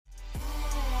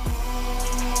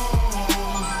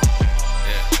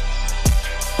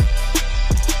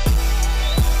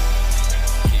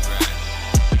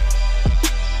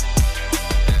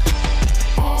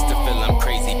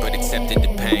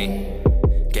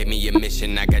me a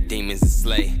mission, I got demons to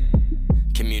slay.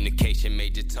 Communication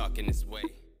major talking this way.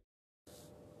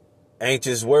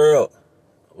 Anxious world,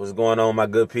 what's going on, my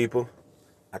good people?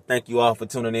 I thank you all for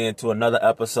tuning in to another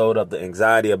episode of the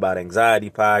Anxiety About Anxiety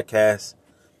podcast.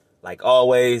 Like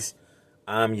always,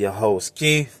 I'm your host,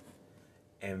 Keith.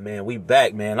 And man, we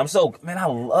back, man. I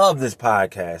love this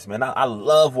podcast, man. I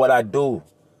love what I do.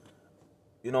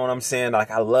 You know what I'm saying?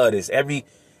 Like, I love this. Every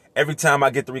time I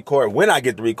get to record, when I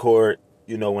get to record,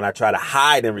 you know, when I try to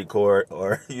hide and record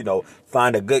or, you know,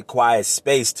 find a good quiet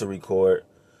space to record,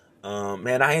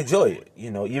 man, I enjoy it.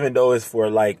 You know, even though it's for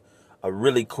like a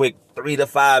really quick 3 to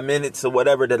 5 minutes or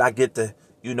whatever that I get to,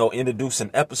 you know, introduce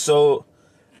an episode,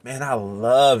 man, I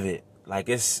love it. Like,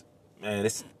 it's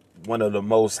one of the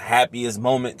most happiest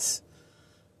moments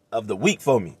of the week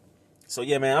for me. So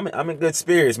yeah, man, I'm in good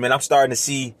spirits, man. I'm starting to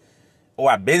see, or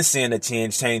I've been seeing a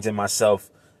change in myself.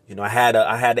 You know, I had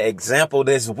an example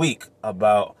this week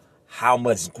about how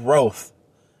much growth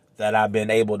that I've been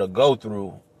able to go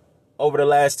through over the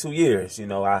last 2 years. You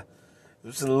know, it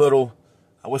was a little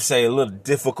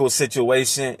difficult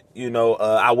situation. You know,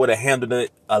 I would have handled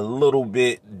it a little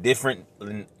bit different,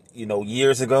 you know,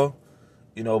 years ago.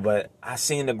 You know, but I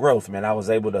seen the growth, man. I was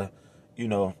able to, you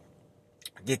know,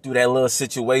 get through that little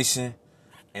situation,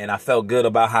 and I felt good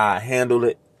about how I handled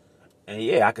it. And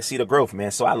yeah, I could see the growth,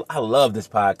 man. So I love this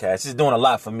podcast. It's doing a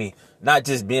lot for me. Not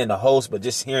just being the host, but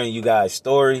just hearing you guys'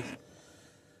 stories,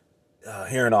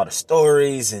 hearing all the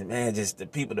stories, and man, just the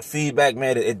people, the feedback,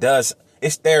 man.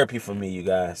 It's therapy for me, you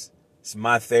guys. It's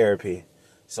my therapy.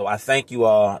 So I thank you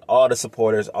all the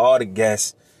supporters, all the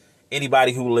guests,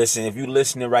 anybody who listen. If you're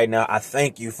listening right now, I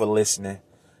thank you for listening.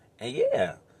 And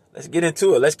yeah, let's get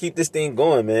into it. Let's keep this thing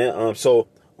going, man. So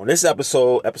on this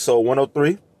episode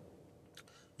 103,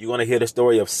 you're going to hear the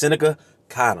story of Seneca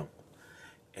Cottom.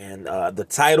 And the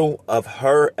title of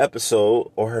her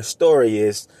episode or her story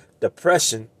is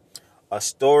Depression, a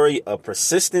Story of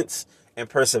Persistence and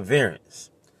Perseverance.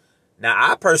 Now,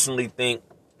 I personally think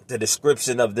the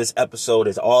description of this episode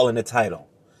is all in the title.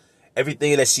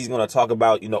 Everything that she's going to talk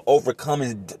about, you know,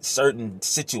 overcoming certain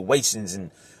situations and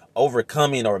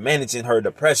overcoming or managing her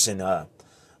depression,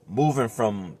 moving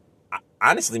from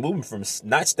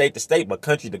not state to state, but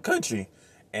country to country,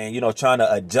 and, you know, trying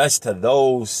to adjust to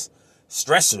those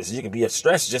stressors. You can be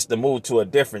stressed just to move to a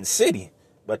different city,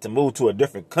 but to move to a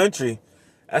different country,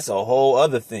 that's a whole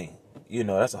other thing. You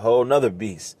know, that's a whole nother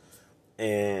beast.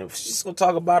 And she's going to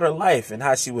talk about her life and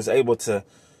how she was able to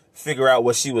figure out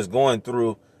what she was going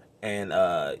through and,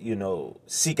 you know,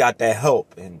 seek out that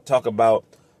help, and talk about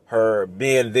her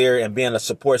being there and being a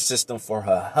support system for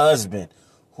her husband,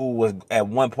 who was at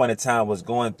one point in time was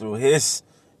going through his,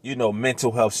 you know,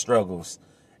 mental health struggles.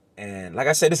 And like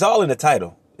I said, it's all in the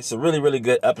title. It's a really, really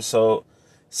good episode.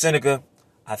 Seneca,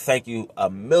 I thank you a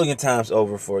million times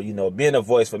over for, you know, being a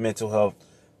voice for mental health,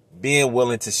 being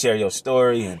willing to share your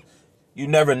story. And you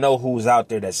never know who's out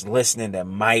there that's listening that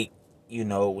might, you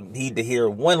know, need to hear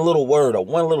one little word or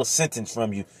one little sentence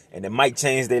from you, and it might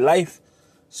change their life.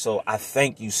 So I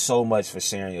thank you so much for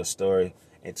sharing your story.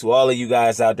 And to all of you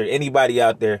guys out there, anybody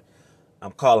out there,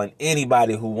 I'm calling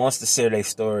anybody who wants to share their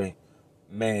story.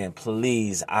 Man,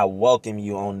 please, I welcome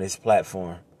you on this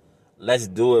platform. Let's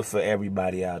do it for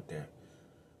everybody out there.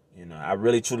 You know, I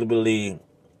really truly believe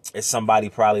it's somebody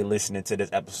probably listening to this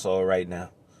episode right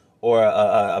now, or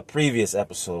a previous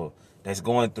episode, that's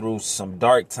going through some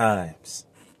dark times.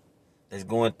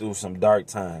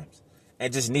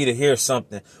 And just need to hear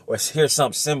something, or hear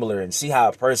something similar, and see how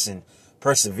a person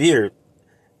persevered,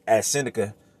 as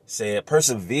Seneca said,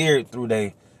 persevered through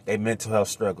their mental health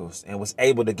struggles and was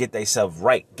able to get themselves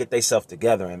right, get themselves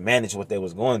together, and manage what they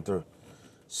was going through.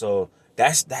 So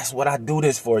that's what I do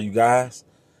this for, you guys.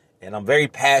 And I'm very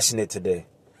passionate today.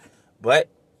 But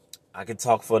I can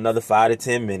talk for another 5 to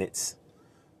 10 minutes.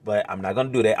 But I'm not going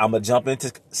to do that. I'm going to jump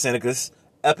into Seneca's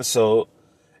episode.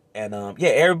 And yeah,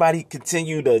 everybody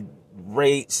continue to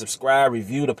rate, subscribe,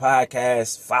 review the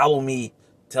podcast. Follow me.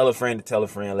 Tell a friend to tell a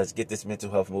friend. Let's get this mental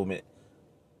health movement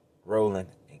rolling.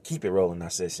 And keep it rolling, I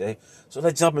said, Shay. So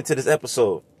let's jump into this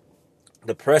episode.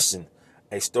 Depression,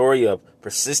 a Story of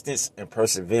Persistence and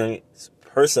Perseverance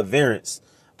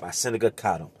by Seneca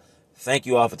Cottom. Thank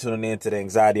you all for tuning in to the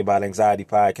Anxiety About Anxiety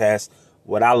podcast.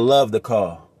 What I love to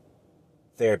call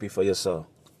therapy for your soul.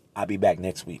 I'll be back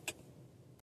next week.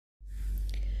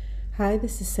 Hi,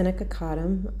 this is Seneca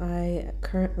Cottom. I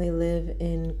currently live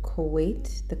in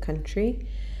Kuwait, the country,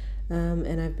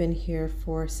 and I've been here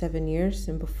for 7 years.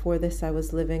 And before this, I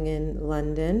was living in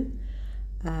London.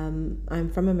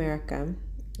 I'm from America.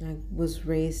 I was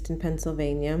raised in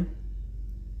Pennsylvania.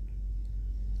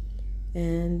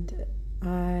 And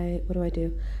What do I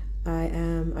do?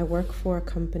 I work for a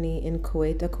company in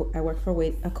Kuwait. I work for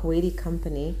a Kuwaiti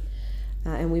company,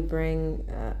 and we bring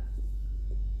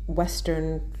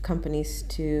Western companies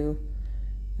to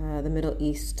the Middle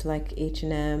East, like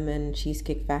H&M and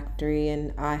Cheesecake Factory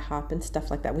and IHOP and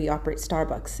stuff like that. We operate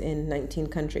Starbucks in 19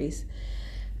 countries.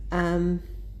 So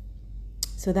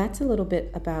that's a little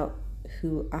bit about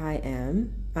who I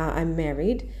am. I'm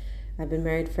married. I've been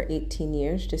married for 18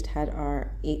 years, just had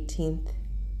our 18th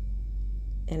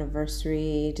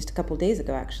anniversary just a couple days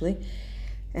ago, actually.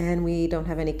 And we don't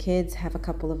have any kids, have a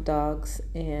couple of dogs,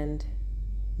 and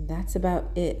that's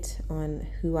about it on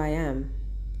who I am.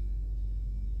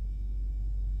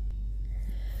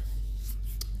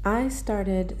 I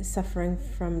started suffering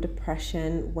from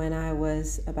depression when I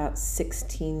was about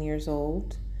 16 years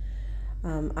old.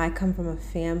 I come from a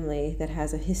family that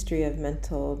has a history of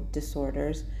mental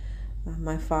disorders.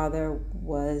 My father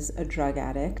was a drug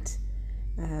addict,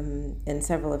 and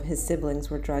several of his siblings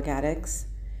were drug addicts.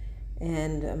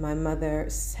 And my mother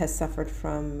has suffered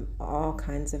from all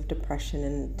kinds of depression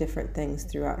and different things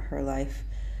throughout her life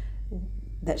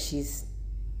that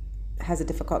has a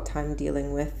difficult time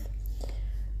dealing with.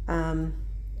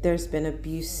 There's been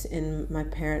abuse in my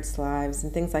parents' lives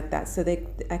and things like that. So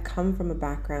I come from a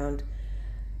background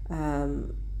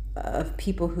of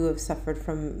people who have suffered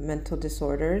from mental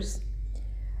disorders.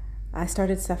 I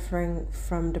started suffering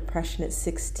from depression at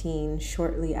 16,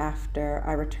 shortly after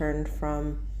I returned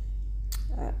from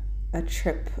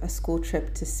a school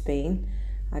trip to Spain.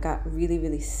 I got really,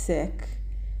 really sick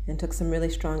and took some really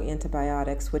strong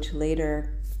antibiotics, which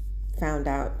later found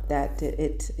out that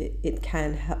it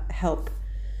can help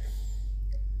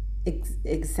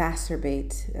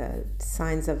exacerbate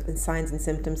signs and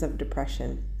symptoms of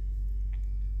depression.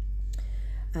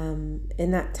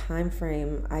 In that time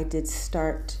frame, I did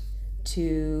start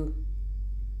to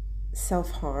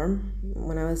self-harm.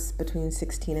 When I was between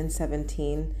 16 and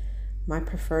 17, my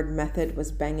preferred method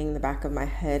was banging the back of my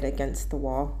head against the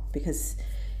wall, because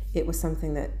it was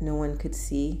something that no one could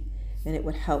see, and it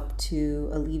would help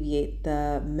to alleviate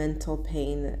the mental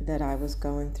pain that I was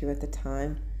going through at the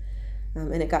time.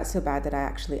 And it got so bad that I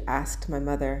actually asked my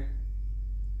mother.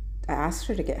 I asked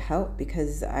her to get help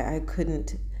because I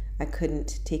couldn't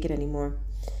take it anymore.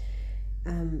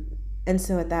 And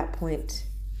so at that point,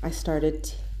 I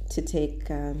started to take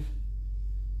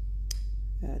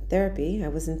therapy. I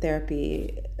was in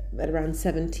therapy at around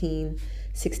 16,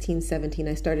 17.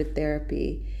 I started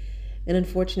therapy. And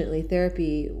unfortunately,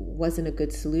 therapy wasn't a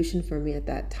good solution for me at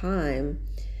that time,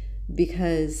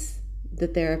 because the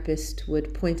therapist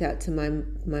would point out to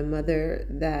my mother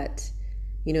that,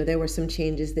 there were some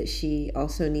changes that she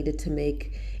also needed to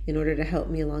make in order to help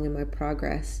me along in my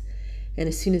progress. And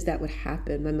as soon as that would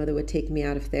happen, my mother would take me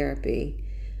out of therapy.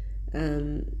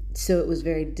 So it was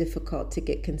very difficult to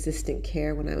get consistent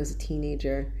care when I was a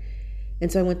teenager.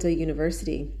 And so I went to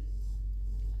university.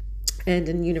 And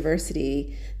in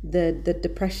university, the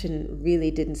depression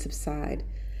really didn't subside.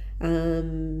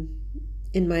 In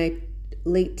my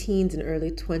late teens and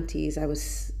early 20s, I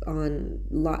was on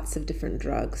lots of different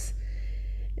drugs.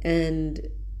 And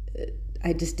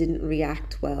I just didn't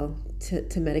react well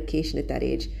to medication at that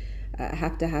age. I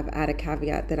have to add a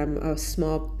caveat that I'm a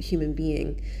small human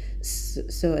being.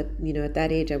 So at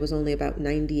that age, I was only about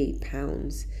 98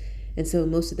 pounds. And so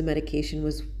most of the medication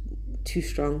was too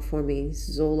strong for me.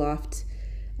 Zoloft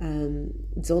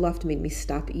made me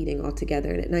stop eating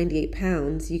altogether. And at 98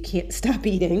 pounds, you can't stop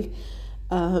eating.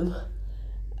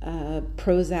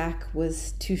 Prozac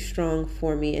was too strong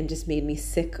for me and just made me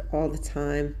sick all the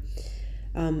time.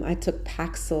 I took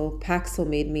Paxil. Paxil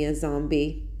made me a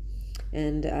zombie.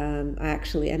 And I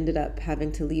actually ended up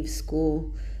having to leave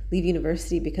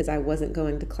university because I wasn't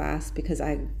going to class, because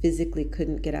I physically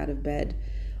couldn't get out of bed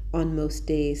on most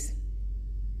days.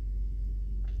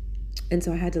 And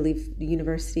so I had to leave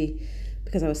university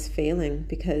because I was failing,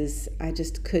 because I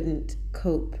just couldn't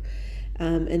cope.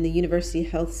 And the university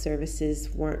health services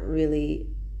weren't really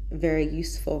very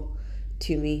useful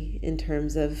to me in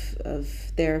terms of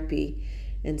therapy.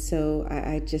 And so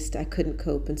I couldn't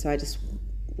cope. And so I just,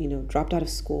 dropped out of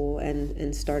school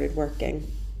and started working.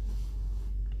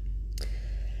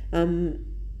 And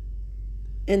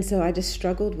so I just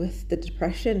struggled with the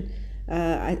depression.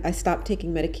 I stopped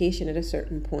taking medication at a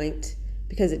certain point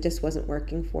because it just wasn't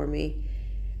working for me.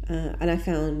 And I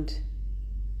found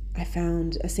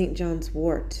a St. John's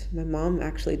wort. My mom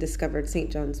actually discovered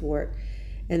St. John's wort,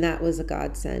 and that was a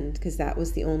godsend, because that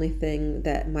was the only thing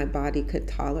that my body could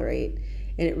tolerate,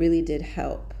 and it really did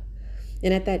help.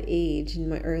 And at that age, in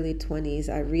my early 20s,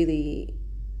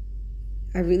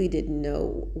 I really didn't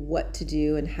know what to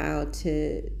do and how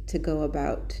to go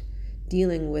about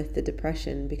dealing with the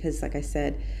depression, because like I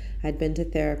said, I'd been to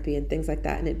therapy and things like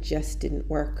that, and it just didn't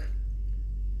work.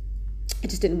 It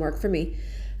just didn't work for me.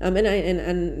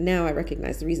 And now I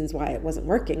recognize the reasons why it wasn't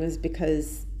working is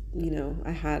because,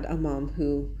 I had a mom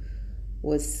who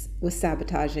was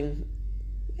sabotaging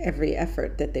every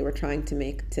effort that they were trying to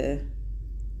make to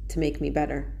make me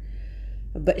better.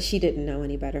 But she didn't know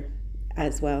any better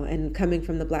as well. And coming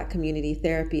from the Black community,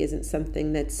 therapy isn't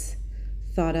something that's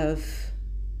thought of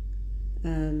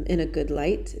in a good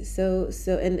light. So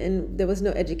there was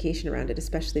no education around it,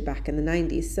 especially back in the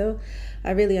 90s. So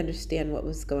I really understand what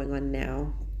was going on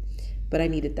now, but I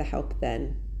needed the help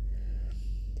then.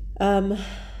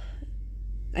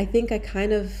 I think I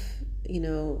kind of,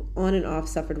 on and off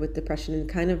suffered with depression and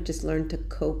kind of just learned to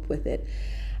cope with it.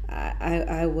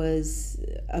 I was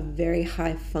a very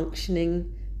high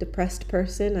functioning depressed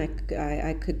person. I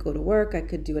could go to work, I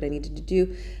could do what I needed to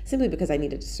do simply because I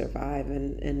needed to survive,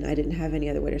 and I didn't have any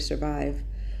other way to survive.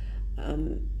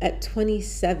 At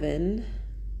 27,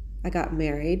 I got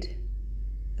married.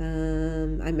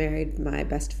 I married my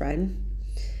best friend,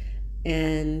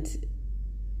 and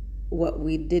what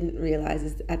we didn't realize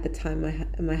is at the time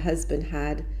my husband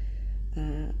had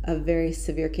a very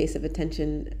severe case of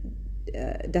attention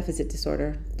deficit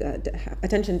disorder,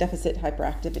 attention deficit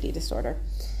hyperactivity disorder.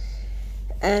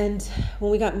 And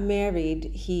when we got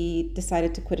married, he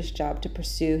decided to quit his job to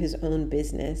pursue his own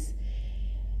business.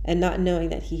 And not knowing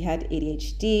that he had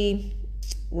ADHD,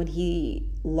 when he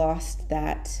lost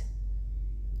the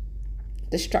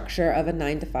structure of a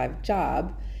 9-to-5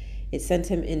 job, it sent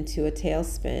him into a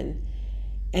tailspin,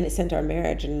 and it sent our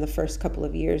marriage in the first couple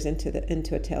of years into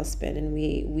a tailspin. And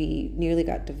we nearly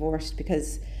got divorced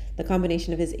because the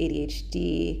combination of his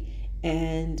ADHD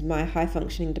and my high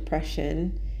functioning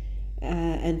depression,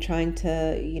 and trying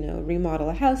to, remodel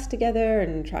a house together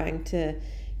and trying to,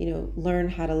 learn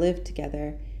how to live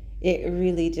together, it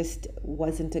really just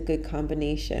wasn't a good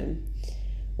combination.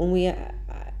 When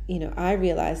I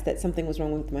realized that something was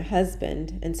wrong with my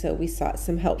husband, and so we sought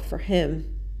some help for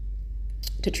him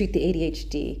to treat the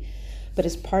ADHD. But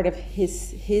as part of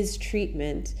his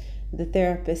treatment, the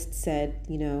therapist said,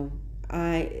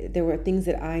 there were things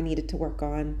that I needed to work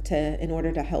on in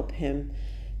order to help him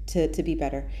to be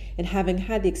better. And having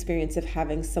had the experience of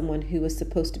having someone who was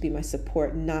supposed to be my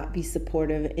support not be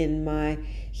supportive in my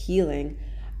healing,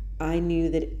 I knew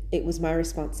that it was my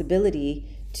responsibility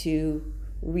to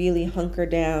really hunker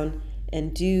down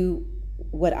and do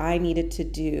what I needed to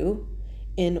do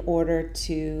in order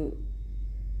to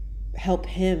help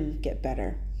him get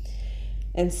better.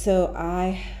 And so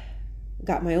I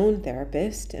got my own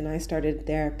therapist and I started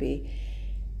therapy.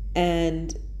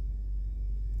 And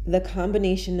the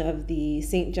combination of the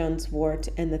St. John's wort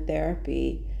and the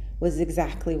therapy was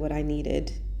exactly what I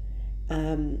needed.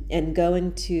 And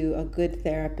going to a good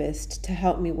therapist to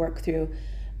help me work through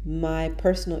my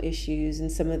personal issues and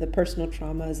some of the personal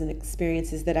traumas and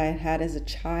experiences that I had as a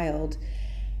child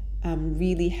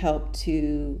really helped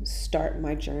to start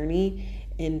my journey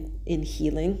in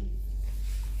healing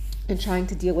and trying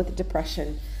to deal with the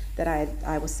depression that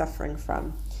I was suffering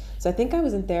from. So I think I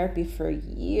was in therapy for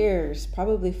years,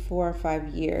 probably 4 or 5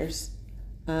 years,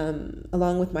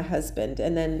 along with my husband.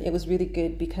 And then it was really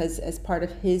good because as part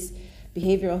of his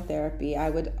behavioral therapy, I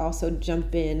would also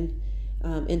jump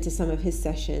into some of his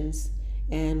sessions,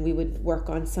 and we would work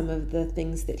on some of the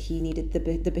things that he needed,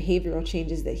 the behavioral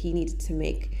changes that he needed to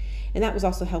make. And that was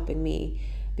also helping me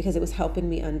because it was helping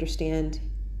me understand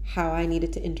how I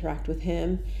needed to interact with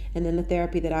him. And then the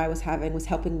therapy that I was having was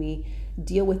helping me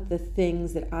deal with the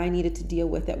things that I needed to deal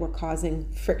with that were causing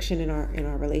friction in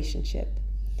our relationship.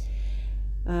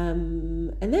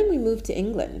 And then we moved to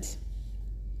England,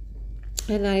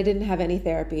 and I didn't have any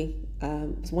therapy.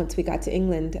 Once we got to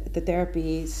England, the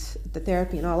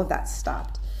therapy and all of that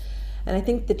stopped. And I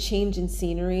think the change in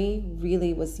scenery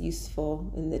really was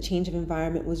useful, and the change of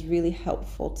environment was really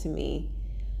helpful to me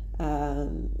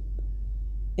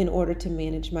in order to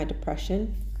manage my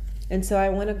depression. And so I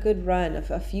went a good run of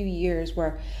a few years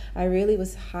where I really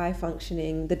was high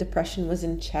functioning. The depression was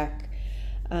in check.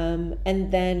 And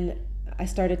then I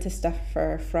started to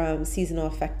suffer from seasonal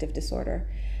affective disorder.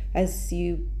 As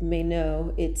you may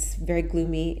know, it's very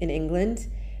gloomy in England,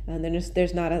 and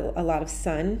there's not a lot of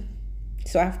sun.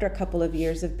 So after a couple of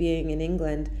years of being in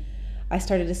England, I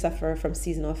started to suffer from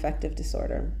seasonal affective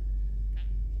disorder.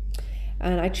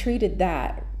 And I treated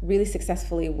that really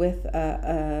successfully with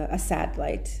a sad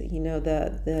light,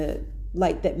 the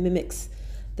light that mimics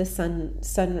the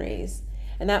sun rays.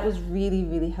 And that was really,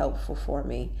 really helpful for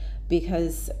me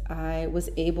because I was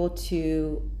able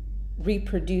to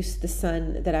reproduce the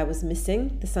sun that I was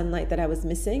missing, the sunlight that I was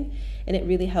missing, and it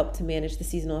really helped to manage the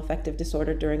seasonal affective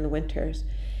disorder during the winters.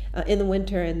 In the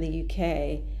winter in the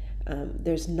UK,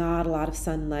 there's not a lot of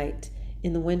sunlight.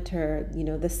 In the winter,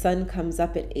 the sun comes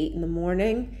up at 8 in the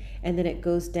morning and then it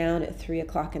goes down at 3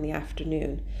 o'clock in the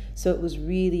afternoon. So it was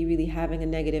really, really having a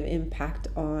negative impact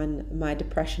on my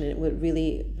depression. And it would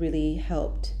really, really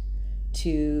helped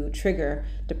to trigger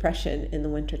depression in the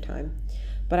wintertime.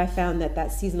 But I found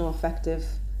that seasonal affective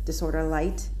disorder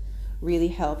light really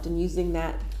helped. And using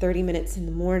that 30 minutes in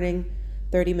the morning,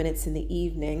 30 minutes in the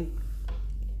evening,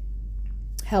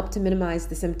 helped to minimize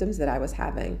the symptoms that I was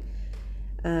having.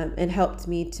 And helped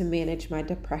me to manage my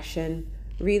depression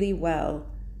really well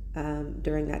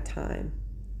during that time.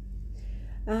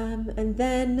 And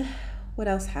then what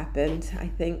else happened? I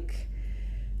think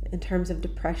in terms of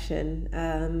depression,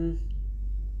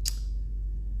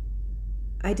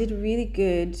 I did really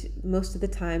good most of the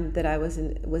time that I was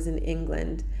in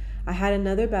England. I had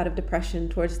another bout of depression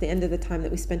towards the end of the time that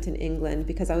we spent in England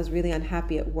because I was really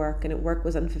unhappy at work, and at work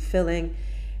was unfulfilling.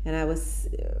 And I was,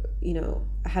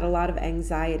 I had a lot of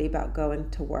anxiety about going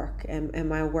to work and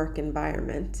my work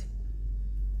environment.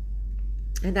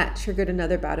 And that triggered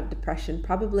another bout of depression.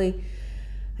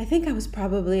 I think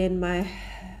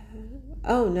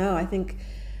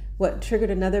what triggered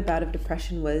another bout of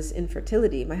depression was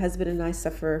infertility. My husband and I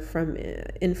suffer from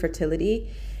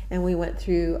infertility, and we went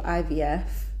through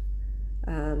IVF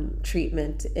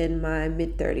treatment in my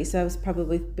mid-30s. So I was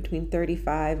probably between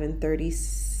 35 and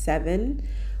 37.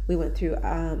 We went through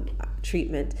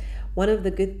treatment. One of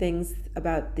the good things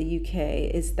about the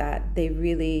UK is that they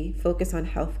really focus on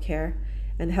healthcare,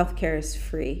 and healthcare is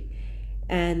free.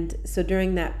 And so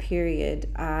during that period,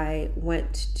 I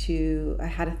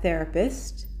had a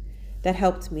therapist that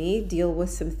helped me deal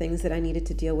with some things that I needed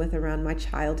to deal with around my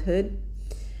childhood.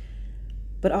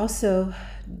 But also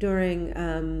during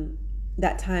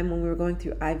that time when we were going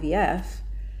through IVF,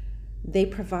 they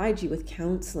provide you with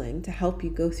counseling to help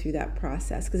you go through that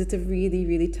process, because it's a really,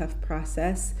 really tough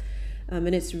process.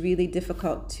 And it's really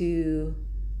difficult to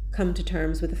come to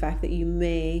terms with the fact that you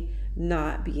may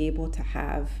not be able to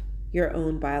have your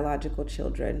own biological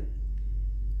children.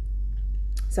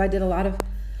 So I did a lot of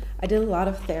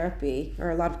therapy, or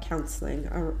a lot of counseling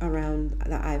around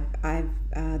the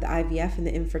IVF and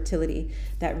the infertility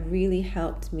that really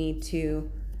helped me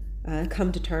to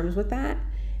come to terms with that,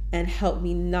 and helped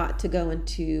me not to go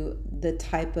into the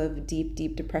type of deep,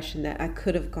 deep depression that I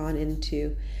could have gone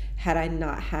into had I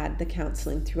not had the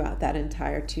counseling throughout that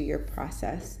entire 2-year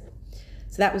process.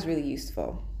 So that was really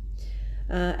useful.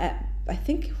 I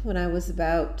think when I was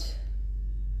about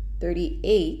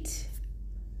 38,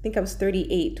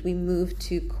 we moved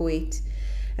to Kuwait,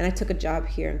 and I took a job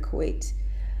here in Kuwait.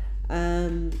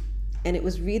 And it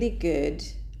was really good.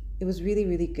 It was really,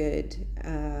 really good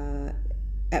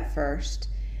at first.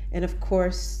 And of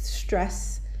course,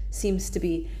 stress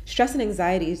and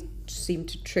anxiety seem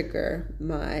to trigger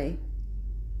my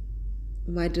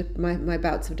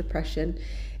bouts of depression.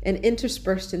 And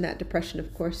interspersed in that depression,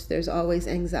 of course, there's always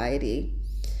anxiety.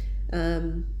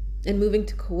 And moving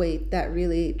to Kuwait, that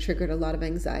really triggered a lot of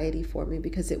anxiety for me,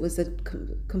 because it was a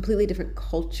completely different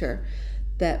culture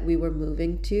that we were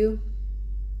moving to.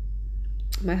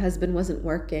 My husband wasn't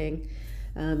working.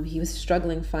 He was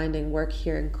struggling finding work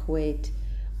here in Kuwait.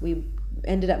 We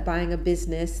ended up buying a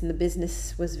business, and the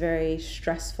business was very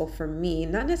stressful for me,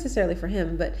 not necessarily for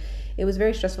him, but it was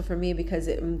very stressful for me because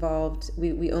it involved,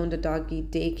 we owned a doggy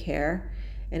daycare,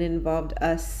 and it involved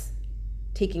us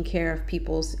taking care of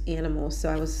people's animals. So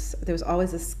there was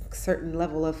always a certain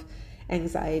level of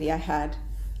anxiety I had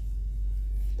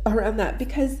around that,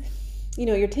 because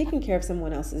you're taking care of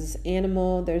someone else's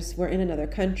animal. We're in another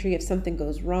country. If something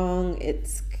goes wrong,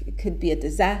 it could be a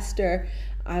disaster.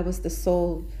 I was the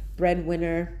sole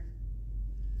breadwinner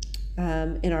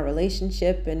in our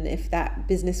relationship, and if that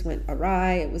business went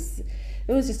awry, it was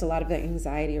just a lot of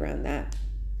anxiety around that.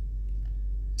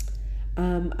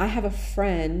 I have a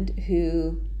friend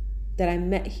that I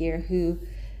met here who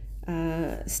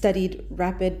studied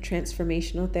rapid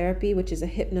transformational therapy, which is a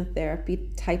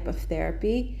hypnotherapy type of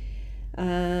therapy.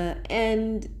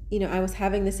 And I was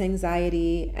having this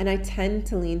anxiety, and I tend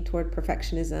to lean toward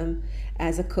perfectionism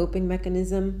as a coping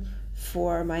mechanism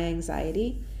for my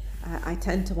anxiety. I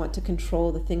tend to want to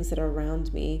control the things that are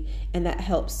around me, and that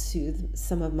helps soothe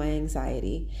some of my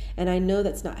anxiety. And I know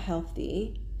that's not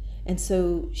healthy. And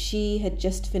so she had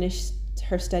just finished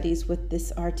her studies with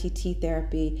this RTT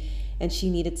therapy, and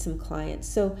she needed some clients.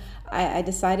 So I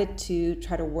decided to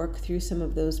try to work through some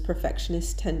of those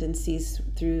perfectionist tendencies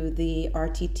through the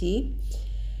RTT.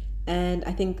 And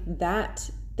I think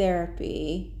that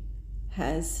therapy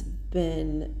has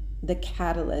been the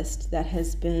catalyst that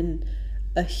has been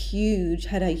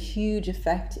had a huge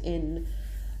effect in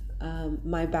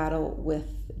my battle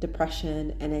with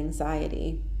depression and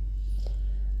anxiety.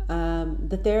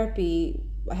 The therapy,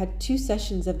 I had 2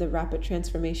 sessions of the rapid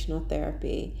transformational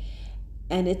therapy,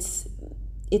 and it's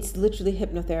literally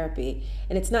hypnotherapy.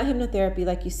 And it's not hypnotherapy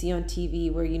like you see on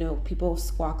TV where, people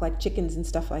squawk like chickens and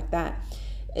stuff like that.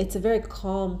 It's a very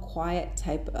calm, quiet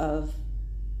type of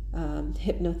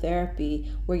hypnotherapy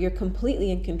where you're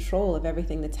completely in control of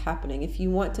everything that's happening. If you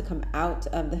want to come out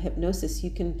of the hypnosis,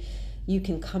 you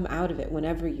can come out of it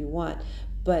whenever you want.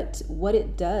 But what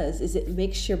it does is it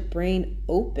makes your brain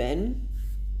open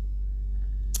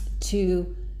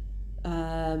to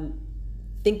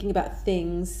thinking about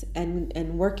things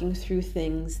and working through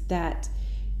things that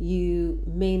you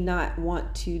may not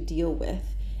want to deal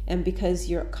with. And because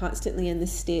you're constantly in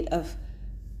this state of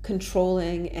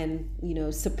controlling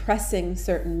and suppressing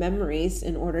certain memories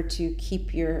in order to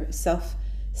keep yourself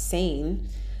sane,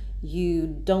 you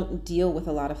don't deal with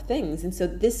a lot of things. And so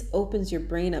this opens your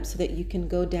brain up so that you can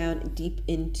go down deep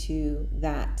into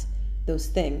those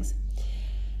things.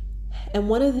 And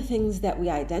one of the things that we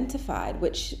identified,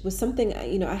 which was something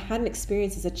I had an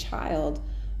experience as a child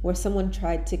where someone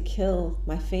tried to kill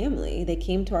my family. They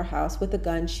came to our house with a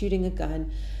gun, shooting a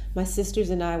gun. My sisters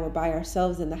and I were by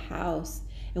ourselves in the house,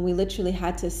 and we literally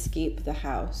had to escape the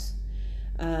house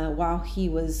while he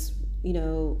was,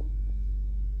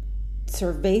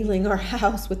 surveilling our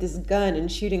house with his gun and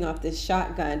shooting off this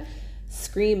shotgun,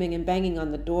 screaming and banging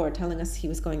on the door, telling us he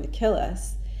was going to kill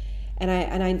us. And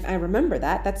I remember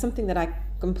that. That's something that I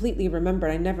completely remember.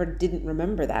 I never didn't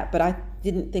remember that, but I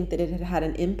didn't think that it had had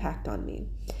an impact on me.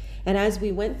 And as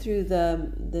we went through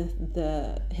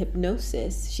the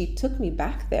hypnosis, she took me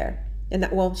back there.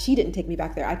 She didn't take me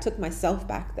back there. I took myself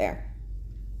back there,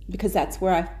 because that's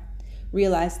where I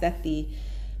realized that the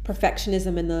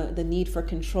perfectionism and the need for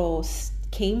control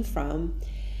came from.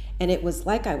 And it was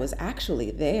like I was actually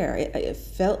there. It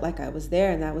felt like I was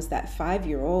there. And that was that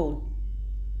 5-year-old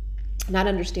not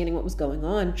understanding what was going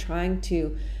on, trying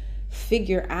to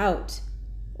figure out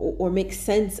or make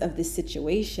sense of this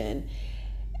situation.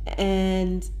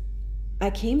 And I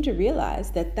came to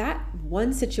realize that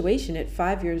one situation at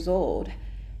 5 years old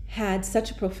had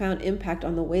such a profound impact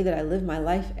on the way that I live my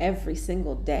life every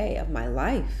single day of my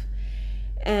life.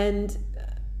 And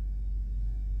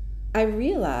I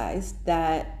realized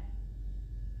that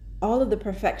all of the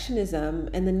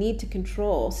perfectionism and the need to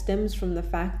control stems from the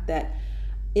fact that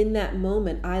in that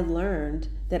moment, I learned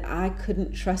that I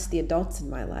couldn't trust the adults in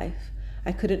my life.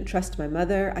 I couldn't trust my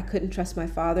mother. I couldn't trust my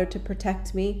father to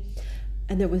protect me.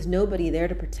 And there was nobody there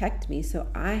to protect me. So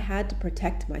I had to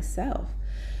protect myself.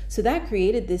 So that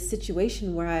created this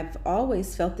situation where I've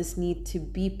always felt this need to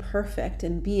be perfect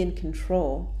and be in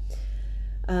control.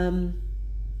 And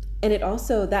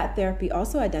that therapy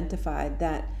also identified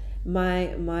that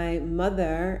my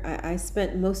mother, I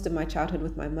spent most of my childhood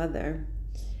with my mother.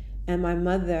 And my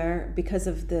mother, because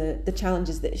of the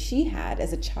challenges that she had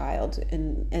as a child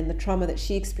and the trauma that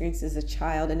she experienced as a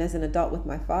child and as an adult with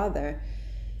my father,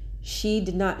 she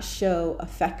did not show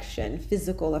affection,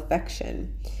 physical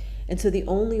affection. And so the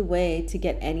only way to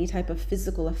get any type of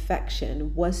physical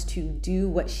affection was to do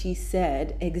what she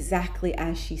said exactly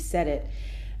as she said it.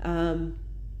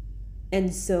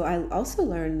 And so I also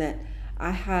learned that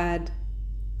I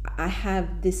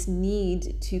have this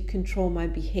need to control my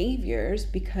behaviors,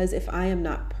 because if I am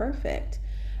not perfect,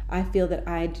 I feel that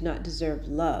I do not deserve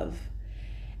love.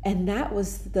 And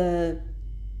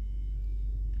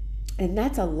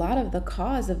that's a lot of the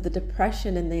cause of the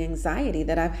depression and the anxiety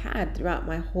that I've had throughout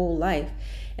my whole life.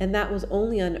 And that was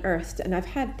only unearthed. And I've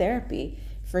had therapy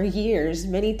for years,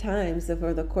 many times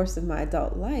over the course of my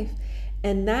adult life.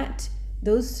 And I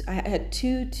had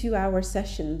 2-hour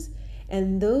sessions.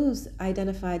 And those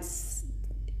identified,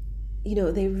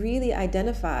 they really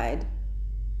identified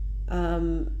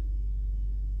some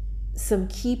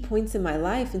key points in my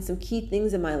life and some key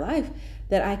things in my life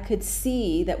that I could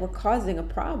see that were causing a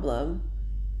problem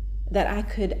that I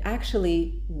could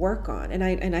actually work on. And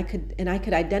I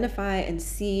could identify and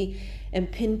see and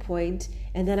pinpoint,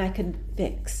 and then I could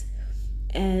fix.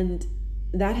 And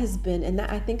that has been,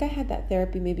 I think I had that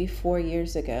therapy maybe 4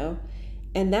 years ago.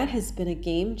 And that has been a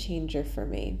game changer for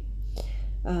me,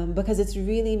 because it's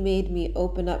really made me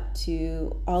open up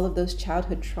to all of those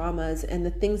childhood traumas and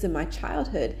the things in my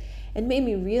childhood, and made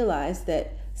me realize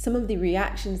that some of the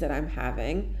reactions that I'm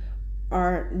having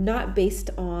are not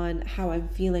based on how I'm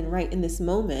feeling right in this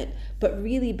moment, but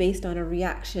really based on a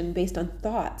reaction, based on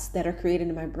thoughts that are created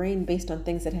in my brain, based on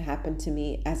things that had happened to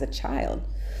me as a child.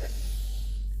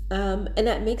 And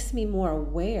that makes me more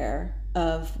aware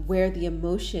of where the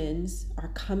emotions are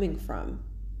coming from.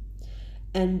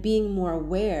 And being more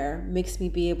aware makes me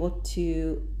be able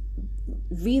to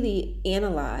really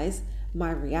analyze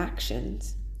my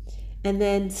reactions and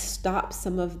then stop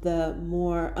some of the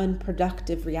more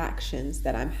unproductive reactions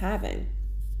that I'm having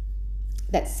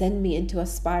that send me into a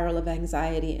spiral of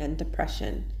anxiety and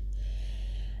depression.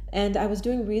 And I was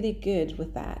doing really good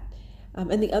with that.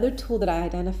 And the other tool that I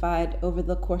identified over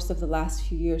the course of the last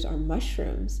few years are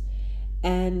mushrooms.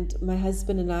 And my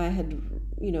husband and I had,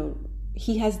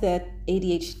 he has the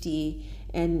ADHD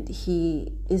and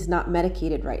he is not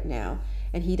medicated right now.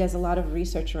 And he does a lot of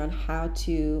research around how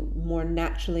to more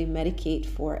naturally medicate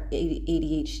for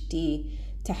ADHD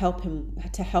to help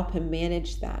him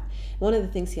manage that. One of the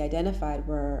things he identified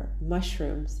were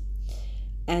mushrooms.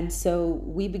 And so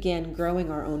we began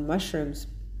growing our own mushrooms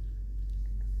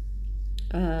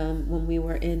when we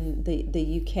were in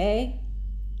the UK.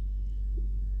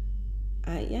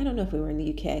 I don't know if we were in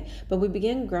the UK, but we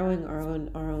began growing our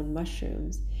own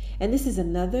mushrooms. And this is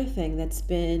another thing that's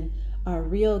been a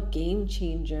real game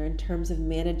changer in terms of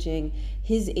managing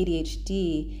his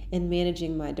ADHD and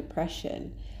managing my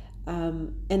depression.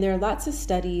 And there are lots of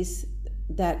studies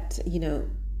that,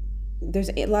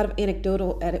 there's a lot of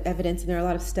anecdotal evidence, and there are a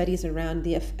lot of studies around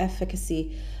the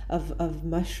efficacy of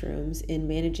mushrooms in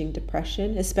managing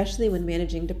depression, especially when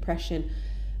managing depression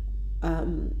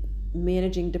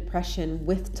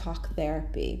with talk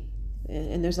therapy.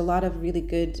 And there's a lot of really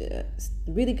good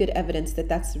evidence that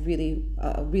that's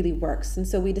really works. And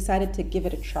so we decided to give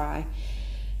it a try.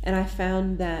 And I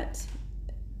found that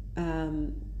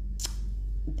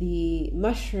the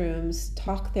mushrooms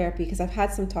talk therapy, because I've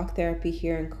had some talk therapy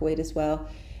here in Kuwait as well,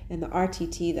 and the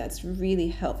RTT, that's really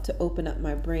helped to open up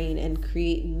my brain and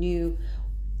create new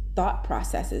thought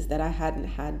processes that I hadn't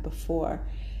had before.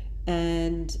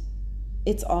 And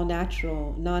it's all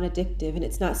natural, non-addictive, and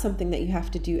it's not something that you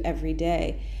have to do every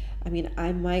day. I mean,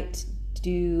 I might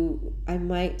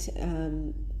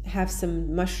have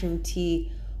some mushroom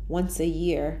tea once a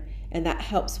year, and that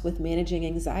helps with managing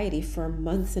anxiety for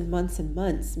months and months and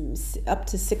months, up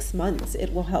to 6 months.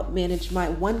 It will help manage my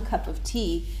 1 cup of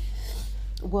tea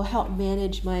will help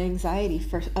manage my anxiety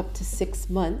for up to 6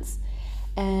 months.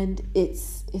 And it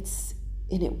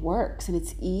works, and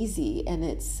it's easy, and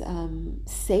it's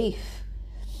safe.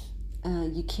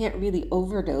 You can't really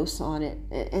overdose on it.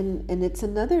 And it's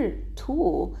another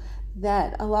tool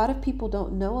that a lot of people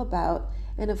don't know about.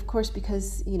 And of course,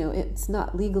 because, it's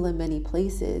not legal in many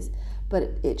places,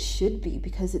 but it should be,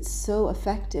 because it's so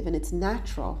effective and it's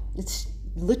natural. It's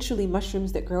literally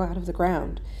mushrooms that grow out of the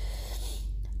ground.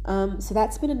 So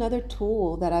that's been another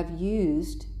tool that I've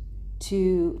used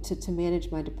to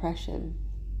manage my depression.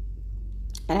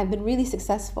 And I've been really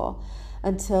successful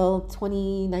until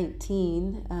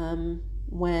 2019,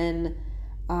 when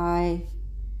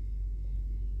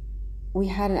we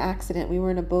had an accident. We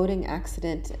were in a boating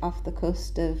accident off the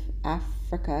coast of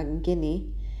Africa in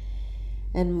Guinea,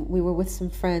 and we were with some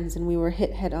friends, and we were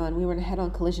hit head on. We were in a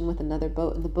head-on collision with another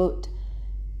boat, and the boat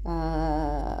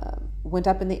went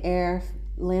up in the air,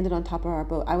 landed on top of our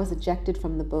boat. I was ejected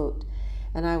from the boat,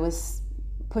 and I was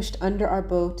pushed under our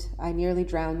boat. I nearly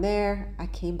drowned there. I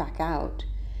came back out,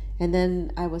 and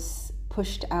then I was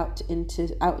pushed out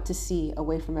to sea,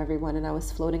 away from everyone, and I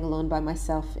was floating alone by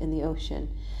myself in the ocean.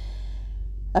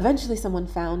 Eventually someone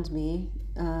found me,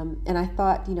 and I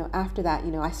thought, after that,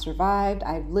 I survived.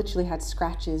 I literally had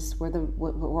scratches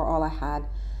were all I had.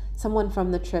 Someone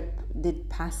from the trip did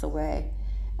pass away,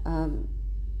 and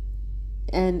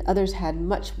others had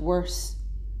much worse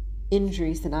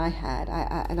injuries than I had.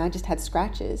 I just had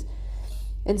scratches.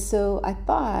 And so I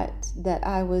thought that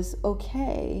I was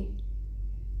okay.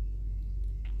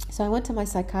 So I went to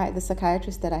the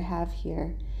psychiatrist that I have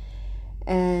here,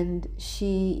 and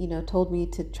she, told me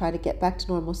to try to get back to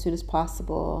normal as soon as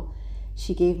possible.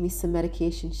 She gave me some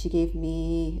medication. She gave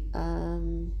me, I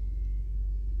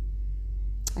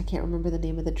can't remember the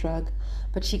name of the drug,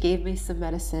 but she gave me some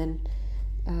medicine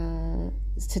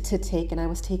to take, and I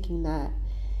was taking that.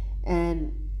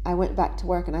 And I went back to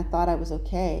work, and I thought I was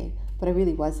okay, but I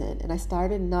really wasn't. And I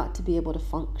started not to be able to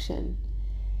function.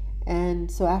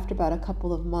 And so after about a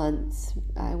couple of months,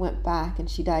 I went back, and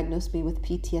she diagnosed me with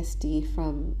PTSD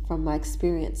from my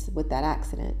experience with that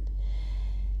accident.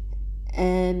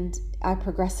 And I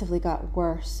progressively got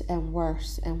worse and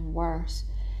worse and worse.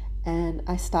 And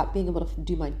I stopped being able to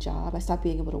do my job. I stopped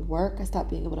being able to work. I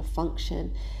stopped being able to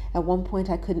function. At one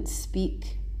point, I couldn't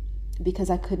speak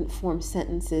because I couldn't form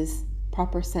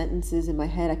proper sentences in my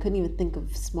head. I couldn't even think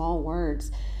of small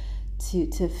words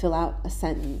to fill out a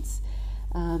sentence.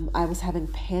 I was having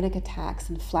panic attacks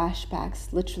and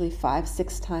flashbacks literally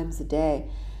 5-6 times a day.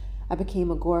 I became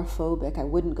agoraphobic. I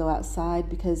wouldn't go outside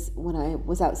because when I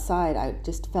was outside, I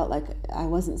just felt like I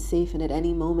wasn't safe, and at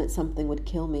any moment something would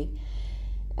kill me.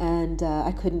 And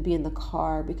I couldn't be in the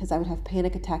car because I would have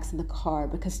panic attacks in the car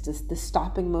because just the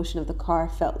stopping motion of the car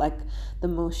felt like the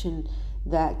motion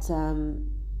that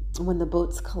when the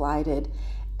boats collided.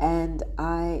 And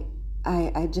I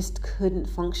just couldn't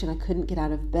function. I couldn't get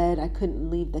out of bed. I couldn't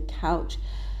leave the couch.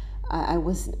 I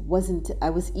was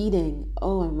eating.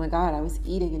 Oh my God, I was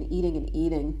eating and eating and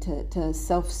eating to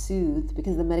self-soothe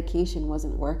because the medication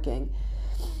wasn't working.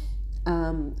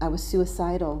 I was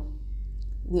suicidal.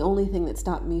 The only thing that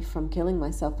stopped me from killing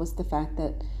myself was the fact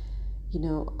that,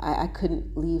 I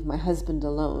couldn't leave my husband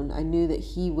alone. I knew that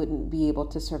he wouldn't be able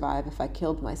to survive if I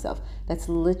killed myself. That's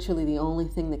literally the only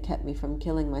thing that kept me from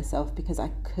killing myself, because I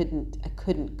couldn't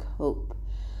cope.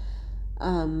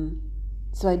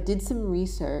 So I did some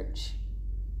research,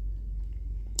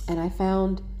 and I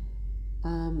found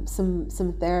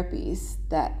some therapies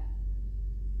that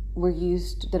are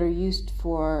used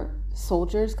for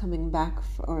soldiers coming back,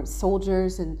 or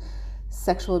soldiers and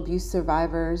sexual abuse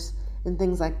survivors and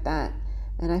things like that.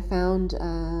 And I found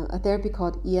a therapy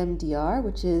called EMDR,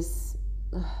 which is,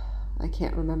 I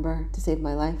can't remember to save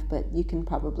my life, but you can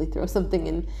probably throw something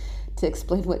in to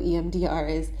explain what EMDR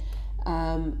is.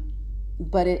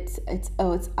 But it's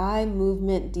eye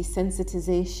movement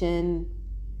desensitization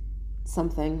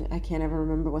something. I can't ever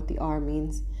remember what the R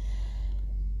means.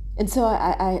 And so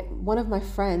I one of my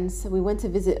friends, we went to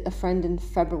visit a friend in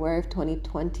February of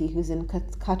 2020 who's in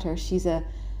Qatar. She's a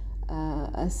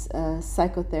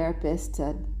psychotherapist,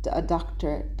 a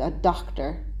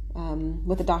doctor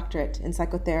with a doctorate in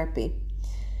psychotherapy.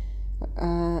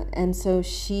 And so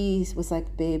she was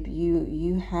like, babe,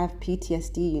 you have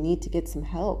PTSD, you need to get some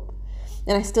help.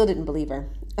 And I still didn't believe her.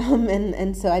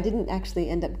 And so I didn't actually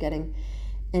end up getting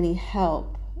any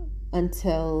help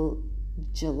until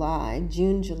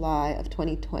June, July of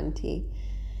 2020,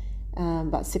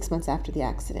 about 6 months after the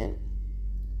accident.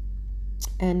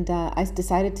 And I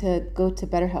decided to go to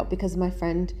BetterHelp because my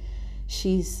friend,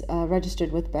 she's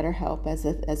registered with BetterHelp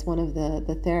as one of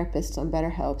the therapists on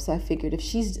BetterHelp. So I figured if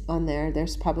she's on there,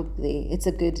 it's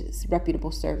a good,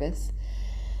 reputable service.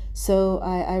 So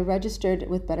I registered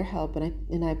with BetterHelp,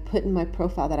 and I put in my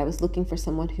profile that I was looking for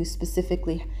someone who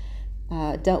specifically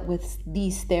dealt with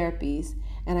these therapies,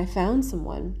 and I found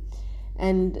someone.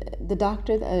 And the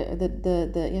doctor,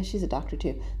 she's a doctor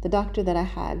too. The doctor that I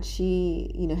had,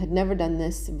 she, had never done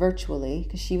this virtually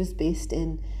because she was based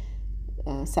in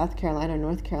South Carolina,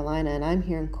 North Carolina, and I'm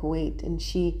here in Kuwait. And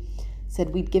she said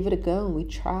we'd give it a go and we'd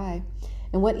try.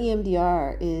 And what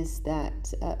EMDR is,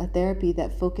 that a therapy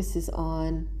that focuses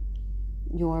on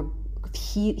your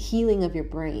healing of your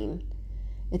brain.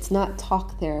 It's not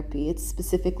talk therapy. It's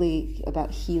specifically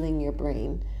about healing your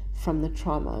brain from the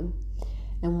trauma.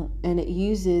 And it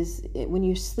uses, when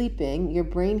you're sleeping, your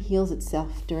brain heals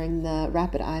itself during the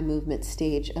rapid eye movement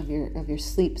stage of your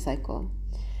sleep cycle.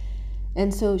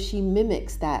 And so she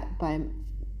mimics that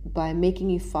by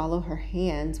making you follow her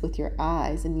hands with your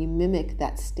eyes, and you mimic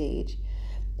that stage.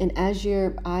 And as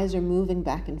your eyes are moving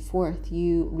back and forth,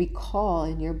 you recall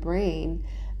in your brain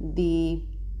the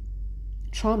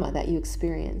trauma that you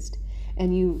experienced.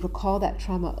 And you recall that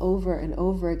trauma over and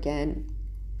over again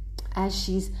as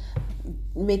she's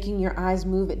making your eyes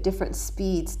move at different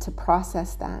speeds to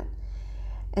process that.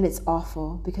 And it's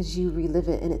awful because you relive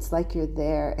it, and it's like you're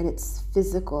there, and it's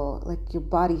physical, like your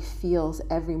body feels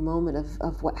every moment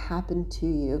of what happened to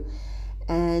you.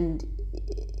 And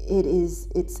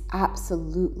it's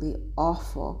absolutely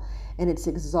awful, and it's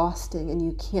exhausting, and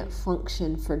you can't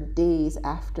function for days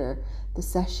after the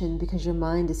session because your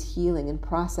mind is healing and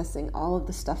processing all of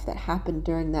the stuff that happened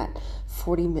during that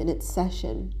 40-minute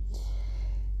session.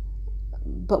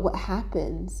 But what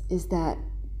happens is that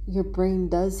your brain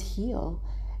does heal,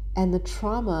 and the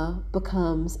trauma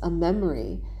becomes a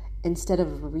memory instead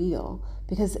of real,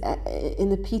 because in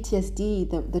the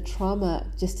PTSD, the trauma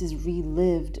just is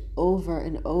relived over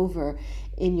and over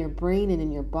in your brain and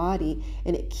in your body,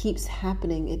 and it keeps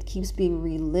happening. It keeps being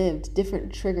relived.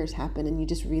 Different triggers happen, and you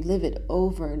just relive it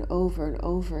over and over and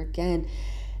over again,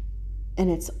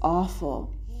 and it's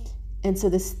awful. And so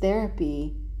this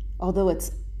therapy, although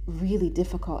it's really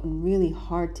difficult and really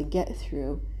hard to get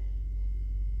through,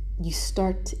 it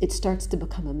starts to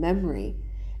become a memory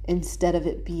instead of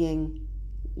it being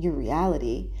your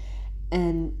reality.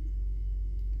 And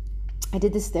I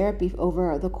did this therapy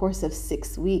over the course of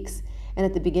 6 weeks. And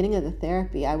at the beginning of the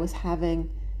therapy, I was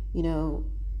having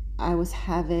flashbacks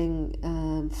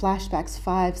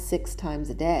 5-6 times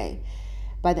a day.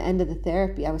 by the end of the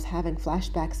therapy, I was having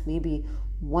flashbacks maybe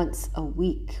once a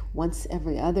week, once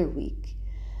every other week.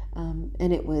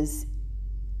 And it was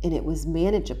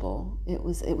manageable. It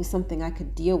was something I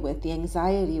could deal with. The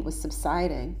anxiety was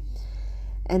subsiding.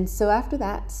 And so after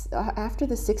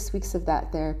the 6 weeks of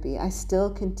that therapy, I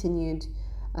still continued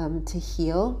to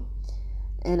heal.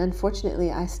 And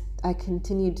unfortunately, I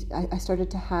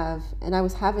started to have, and I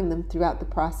was having them throughout the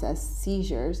process,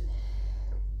 seizures.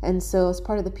 And so as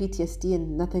part of the PTSD,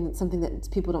 and something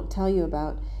that people don't tell you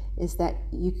about, is that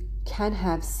you can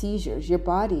have seizures. Your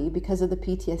body, because of the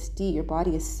PTSD, your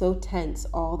body is so tense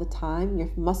all the time. Your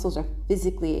muscles are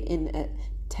physically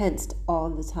tensed all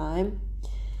the time.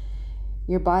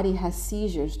 Your body has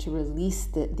seizures to release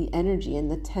the energy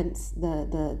and the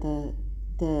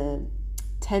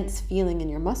tense feeling in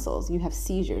your muscles. You have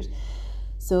seizures.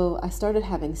 So I started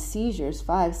having seizures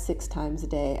 5-6 times a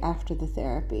day after the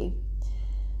therapy,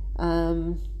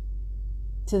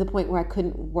 to the point where I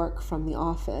couldn't work from the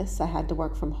office. I had to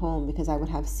work from home because I would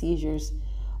have seizures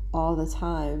all the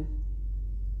time,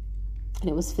 and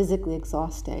it was physically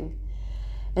exhausting.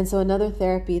 And so another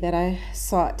therapy that I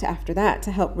sought after that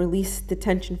to help release the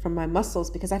tension from my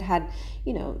muscles, because I'd had,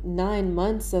 9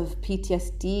 months of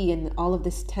PTSD and all of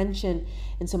this tension.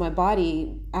 And so my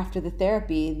body, after the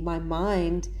therapy, my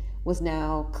mind was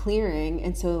now clearing.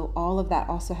 And so all of that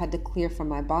also had to clear from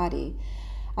my body.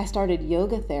 I started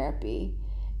yoga therapy.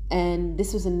 And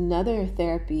this was another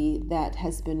therapy that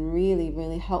has been really,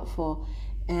 really helpful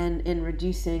and in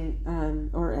reducing,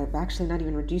 or actually not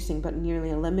even reducing, but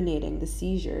nearly eliminating the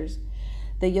seizures.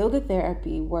 The yoga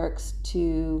therapy works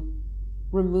to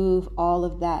remove all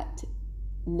of that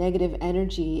negative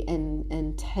energy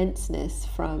and tenseness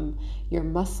from your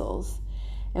muscles.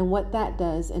 And what that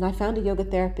does, and I found a yoga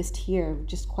therapist here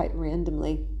just quite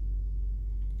randomly.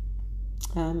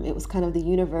 It was kind of the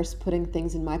universe putting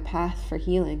things in my path for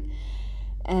healing.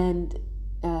 And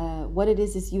what it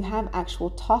is you have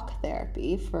actual talk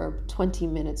therapy for 20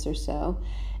 minutes or so.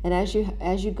 And as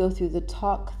you go through the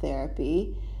talk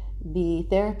therapy, the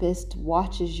therapist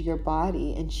watches your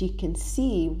body, and she can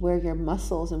see where your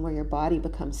muscles and where your body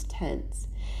becomes tense.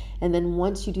 And then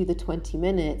once you do the 20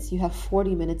 minutes, you have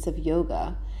 40 minutes of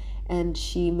yoga. And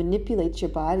she manipulates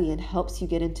your body and helps you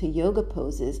get into yoga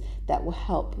poses that will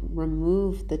help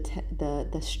remove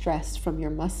the stress from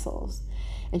your muscles.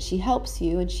 And she helps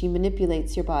you, and she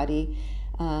manipulates your body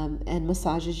and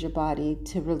massages your body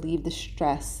to relieve the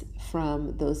stress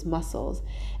from those muscles.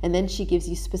 And then she gives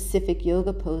you specific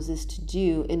yoga poses to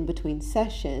do in between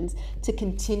sessions to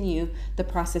continue the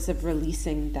process of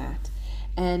releasing that.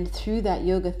 And through that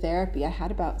yoga therapy, I had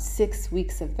about 6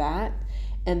 weeks of that.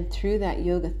 And through that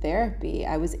yoga therapy,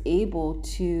 I was able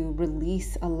to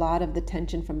release a lot of the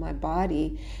tension from my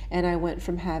body. And I went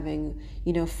from having,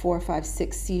 4, 5,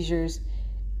 6 seizures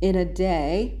in a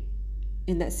day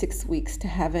in that 6 weeks to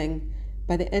having,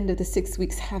 by the end of the 6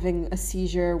 weeks, having a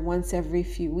seizure once every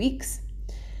few weeks.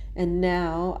 And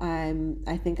now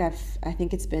I think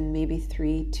it's been maybe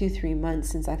 3 months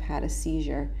since I've had a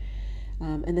seizure.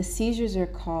 And the seizures are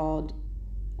called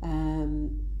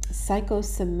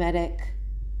psychosomatic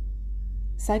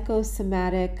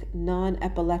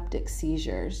non-epileptic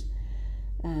seizures.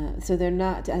 So they're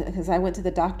not, because I went to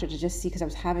the doctor to just see, because I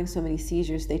was having so many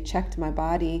seizures. They checked my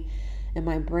body and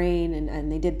my brain,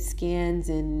 and they did scans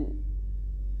in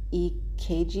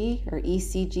EKG or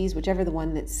ECGs, whichever the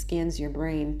one that scans your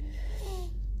brain.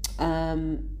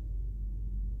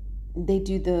 They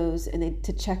do those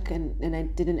to check, and I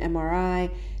did an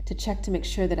MRI to check to make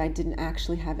sure that I didn't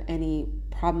actually have any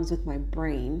problems with my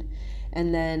brain.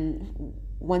 And then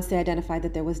once they identified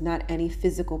that there was not any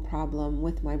physical problem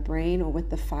with my brain or with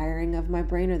the firing of my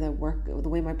brain or the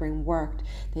way my brain worked,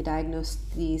 they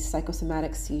diagnosed these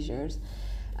psychosomatic seizures,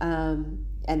 and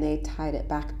they tied it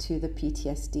back to the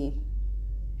PTSD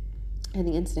and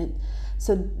the incident.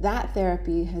 So that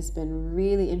therapy has been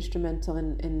really instrumental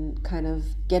in kind of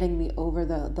getting me over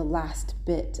the last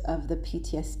bit of the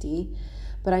PTSD.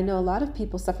 But I know a lot of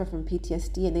people suffer from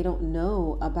PTSD and they don't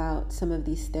know about some of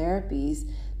these therapies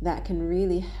that can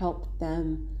really help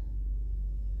them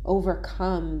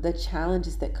overcome the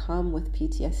challenges that come with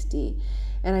PTSD.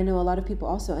 And I know a lot of people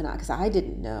also, and because I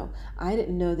didn't know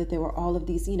that there were all of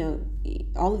these,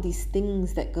 all of these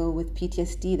things that go with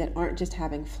PTSD that aren't just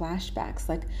having flashbacks.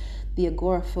 Like the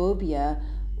agoraphobia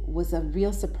was a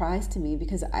real surprise to me,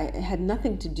 because it had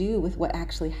nothing to do with what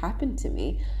actually happened to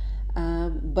me.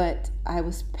 But I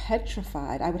was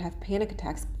petrified. I would have panic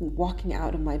attacks walking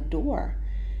out of my door.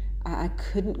 I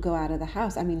couldn't go out of the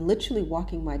house. I mean, literally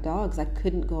walking my dogs. I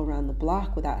couldn't go around the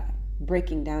block without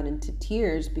breaking down into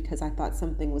tears, because I thought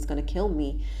something was going to kill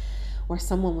me, or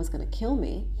someone was going to kill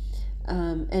me.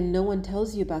 And no one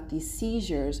tells you about these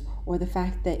seizures or the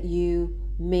fact that you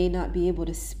may not be able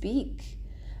to speak.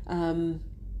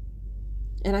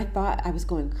 And I thought I was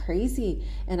going crazy,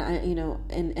 and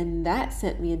and that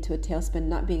sent me into a tailspin,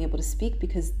 not being able to speak,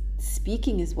 because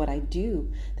speaking is what I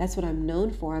do. That's what I'm known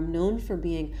for. I'm known for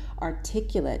being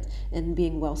articulate and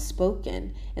being well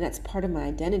spoken, and that's part of my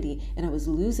identity. And I was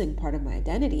losing part of my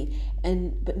identity,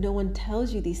 but no one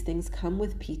tells you these things come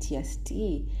with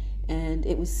PTSD, and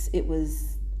it was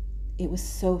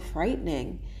so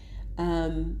frightening.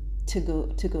 To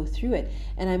go through it.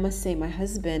 And I must say, my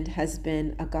husband has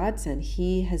been a godsend.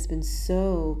 He has been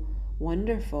so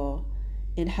wonderful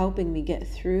in helping me get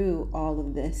through all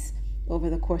of this over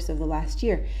the course of the last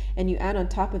year. And you add on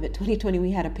top of it, 2020,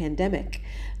 we had a pandemic.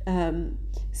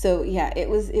 So yeah, it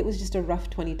was just a rough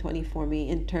 2020 for me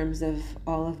in terms of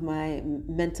all of my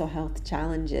mental health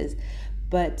challenges.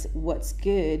 But what's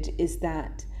good is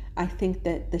that I think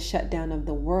that the shutdown of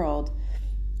the world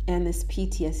and this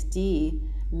PTSD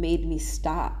made me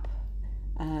stop,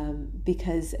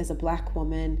 because as a Black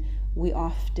woman, we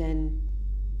often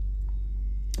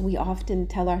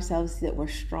tell ourselves that we're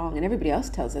strong, and everybody else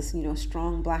tells us,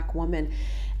 strong Black woman,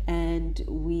 and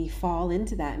we fall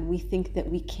into that, and we think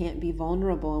that we can't be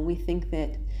vulnerable, and we think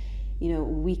that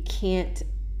we can't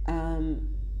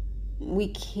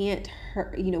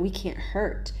hurt,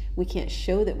 we can't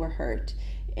show that we're hurt,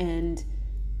 and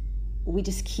we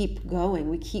just keep going,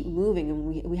 we keep moving, and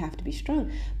we have to be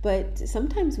strong. But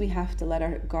sometimes we have to let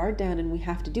our guard down, and we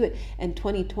have to do it. And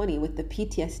 2020, with the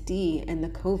PTSD and the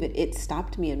COVID, it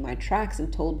stopped me in my tracks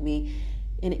and told me,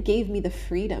 and it gave me the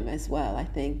freedom as well, I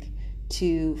think,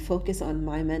 to focus on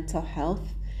my mental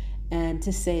health and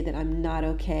to say that I'm not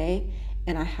okay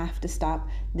and I have to stop.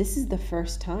 This is the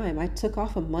first time I took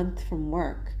off a month from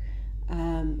work,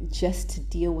 just to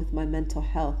deal with my mental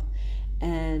health.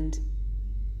 And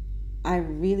I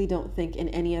really don't think in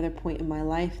any other point in my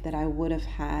life that I would have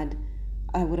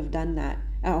done that.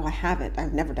 Oh, I haven't.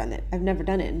 I've never done it. I've never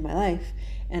done it in my life.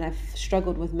 And I've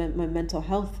struggled with my mental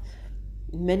health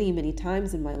many, many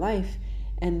times in my life.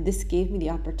 And this gave me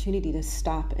the opportunity to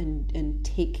stop and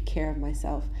take care of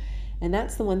myself. And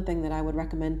that's the one thing that I would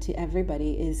recommend to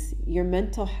everybody is your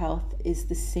mental health is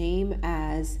the same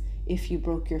as if you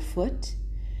broke your foot,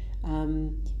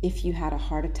 if you had a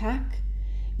heart attack.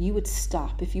 You would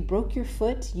stop. If you broke your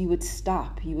foot, you would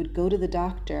stop. You would go to the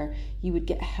doctor. You would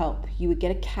get help. You would get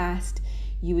a cast.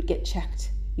 You would get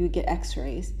checked. You would get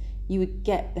x-rays. You would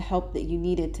get the help that you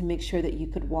needed to make sure that you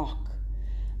could walk.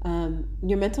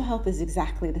 Your mental health is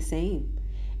exactly the same.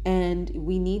 And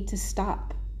we need to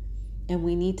stop. And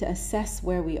we need to assess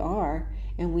where we are.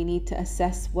 And we need to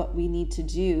assess what we need to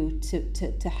do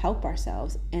to help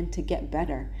ourselves and to get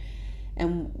better.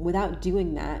 And without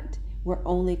doing that, we're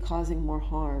only causing more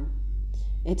harm.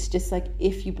 It's just like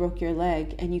if you broke your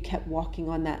leg and you kept walking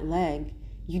on that leg,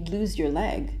 you'd lose your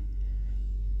leg.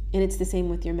 And it's the same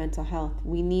with your mental health.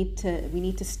 We need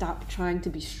to stop trying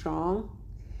to be strong,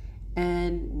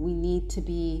 and we need to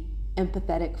be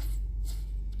empathetic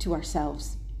to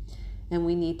ourselves. And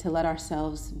we need to let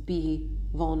ourselves be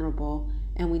vulnerable,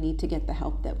 and we need to get the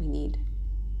help that we need.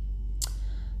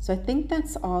 So I think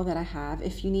that's all that I have.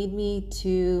 If you need me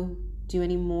to do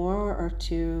any more or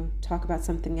to talk about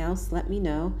something else, let me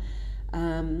know.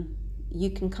 You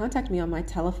can contact me on my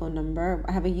telephone number.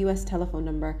 I have a US telephone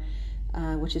number,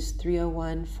 which is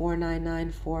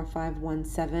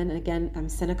 301-499-4517. And again, I'm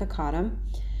Seneca Cottom.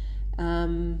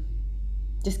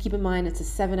 Just keep in mind it's a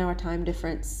 7-hour time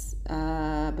difference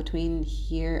between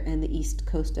here and the East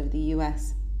Coast of the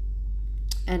US.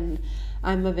 And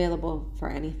I'm available for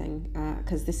anything,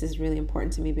 because this is really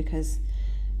important to me, because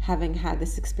having had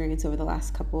this experience over the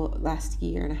last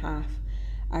year and a half,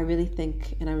 I really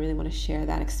think, and I really want to share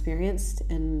that experience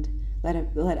and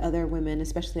let other women,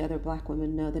 especially other Black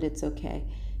women, know that it's okay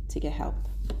to get help.